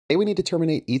Today we need to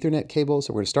terminate Ethernet cables,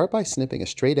 so we're going to start by snipping a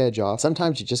straight edge off.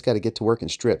 Sometimes you just got to get to work and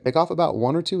strip. Pick off about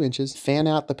 1 or 2 inches, fan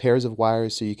out the pairs of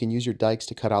wires so you can use your dikes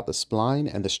to cut out the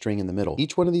spline and the string in the middle.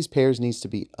 Each one of these pairs needs to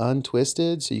be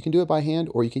untwisted, so you can do it by hand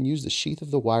or you can use the sheath of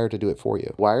the wire to do it for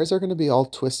you. Wires are going to be all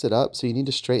twisted up, so you need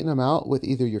to straighten them out with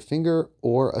either your finger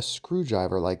or a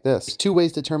screwdriver like this. There's 2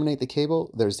 ways to terminate the cable.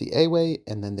 There's the A way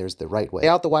and then there's the right way. Lay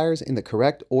out the wires in the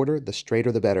correct order, the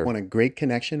straighter the better. Want a great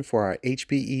connection for our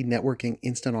HPE networking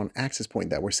instant on access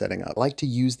point that we're setting up. I like to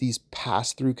use these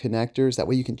pass-through connectors. That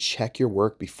way you can check your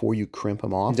work before you crimp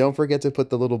them off. And don't forget to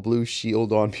put the little blue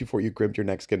shield on before you crimp your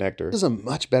next connector. This is a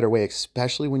much better way,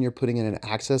 especially when you're putting in an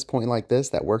access point like this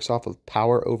that works off of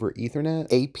power over Ethernet.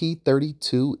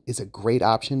 AP32 is a great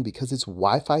option because it's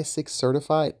Wi-Fi 6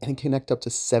 certified and can connect up to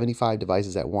 75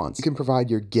 devices at once. You can provide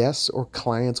your guests or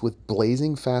clients with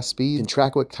blazing fast speed. You can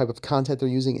track what type of content they're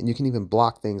using, and you can even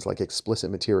block things like explicit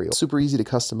material. Super easy to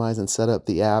customize and set up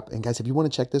the app. And guys, if you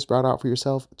want to check this route out for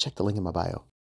yourself, check the link in my bio.